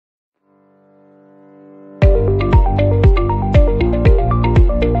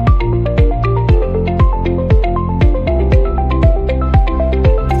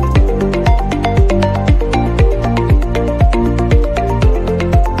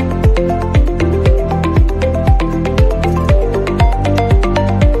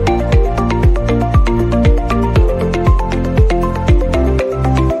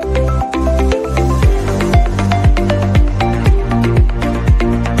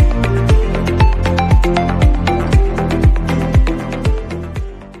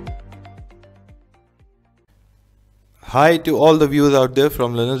Hi to all the viewers out there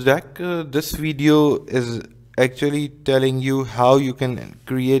from Learner's Deck. This video is actually telling you how you can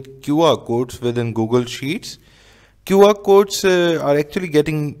create QR codes within Google Sheets. QR codes are actually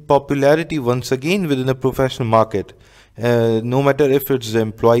getting popularity once again within the professional market. No matter if it's the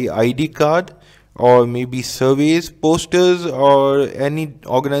employee ID card or maybe surveys, posters, or any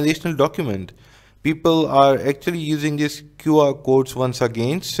organizational document. People are actually using these QR codes once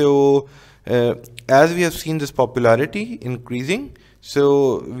again. So as we have seen this popularity increasing,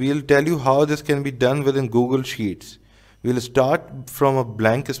 so we'll tell you how this can be done within Google Sheets. We'll start from a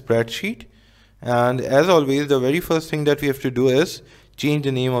blank spreadsheet, and as always the very first thing that we have to do is change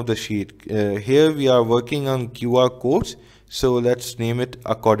the name of the sheet. Here we are working on QR codes, so let's name it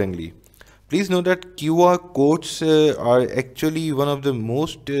accordingly. Please note that QR codes are actually one of the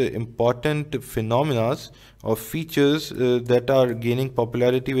most important phenomena or features that are gaining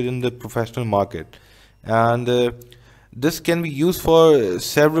popularity within the professional market. And this can be used for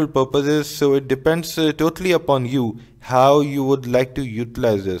several purposes, so it depends totally upon you how you would like to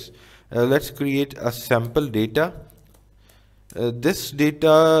utilize this. Let's create a sample data. This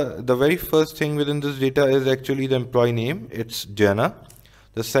data, the very first thing within this data is actually the employee name. It's Jenna.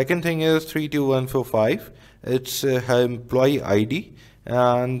 The second thing is 32145. It's her employee ID,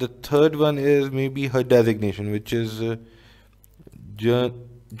 and the third one is maybe her designation, which is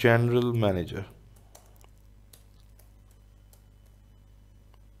general manager.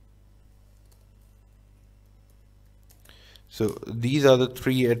 So these are the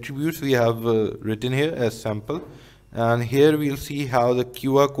three attributes we have written here as sample, and here we'll see how the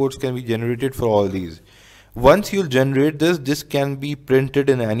QR codes can be generated for all these. Once you generate this can be printed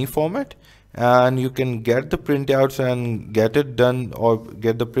in any format, and you can get the printouts and get it done, or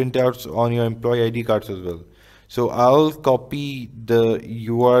get the printouts on your employee ID cards as well. So I'll copy the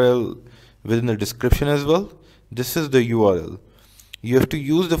URL within the description as well. This is the URL. You have to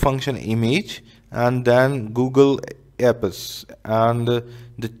use the function image and then Google Apps, and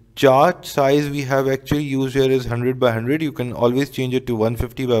the chart size we have actually used here is 100 by 100. You can always change it to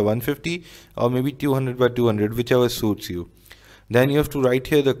 150 by 150 or maybe 200 by 200, whichever suits you. Then you have to write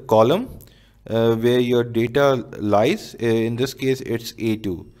here the column where your data lies. In this case it's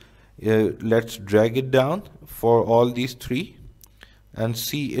A2. Let's drag it down for all these three and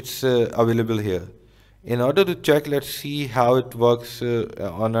see it's available here. In order to check, let's see how it works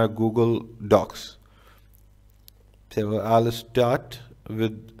on our Google Docs. So I'll start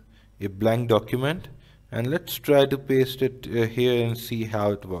with a blank document, and let's try to paste it here and see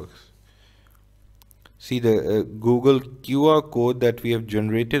how it works. See, the Google QR code that we have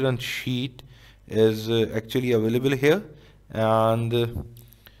generated on sheet is actually available here, and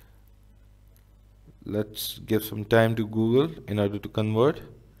let's give some time to Google in order to convert.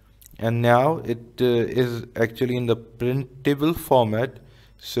 And now it is actually in the printable format,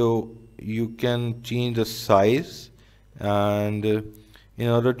 so you can change the size, and in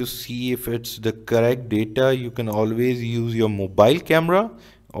order to see if it's the correct data, you can always use your mobile camera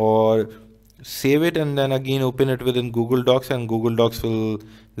or save it and then again open it within Google Docs, and Google Docs will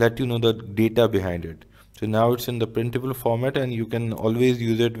let you know the data behind it. So now it's in the printable format, and you can always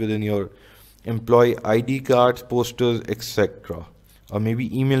use it within your employee ID cards, posters, etc., or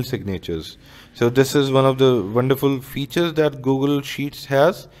maybe email signatures. So this is one of the wonderful features that Google Sheets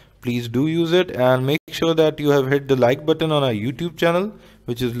has. Please do use it, and make sure that you have hit the like button on our YouTube channel,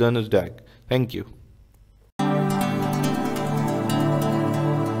 which is Learner's Deck. Thank you.